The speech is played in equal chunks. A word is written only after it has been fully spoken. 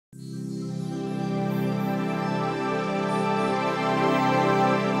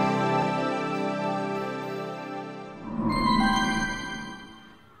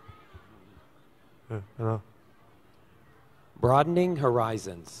Broadening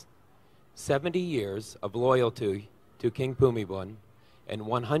Horizons, 70 years of loyalty to King Bhumibol and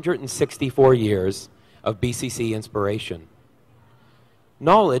 164 years of BCC inspiration.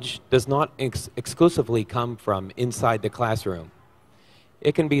 Knowledge does not exclusively come from inside the classroom.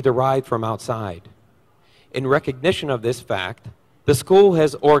 It can be derived from outside. In recognition of this fact, the school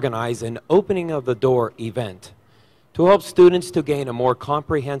has organized an opening of the door event to help students to gain a more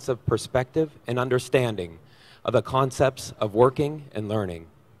comprehensive perspective and understanding of the concepts of working and learning.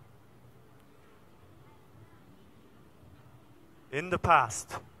 In the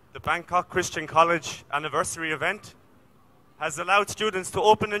past, the Bangkok Christian College anniversary event has allowed students to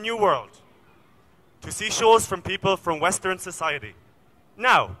open a new world, to see shows from people from Western society.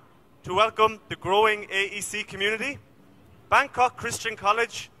 Now, to welcome the growing AEC community, Bangkok Christian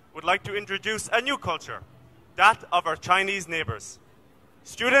College would like to introduce a new culture, that of our Chinese neighbors.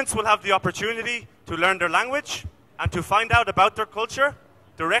 Students will have the opportunity to learn their language and to find out about their culture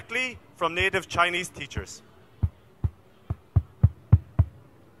directly from native Chinese teachers.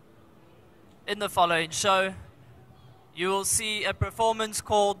 In the following show, you will see a performance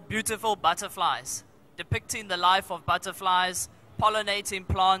called Beautiful Butterflies, depicting the life of butterflies pollinating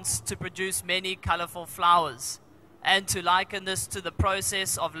plants to produce many colorful flowers, and to liken this to the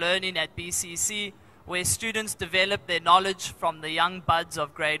process of learning at BCC, where students develop their knowledge from the young buds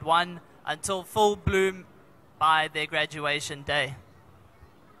of grade 1 until full bloom by their graduation day.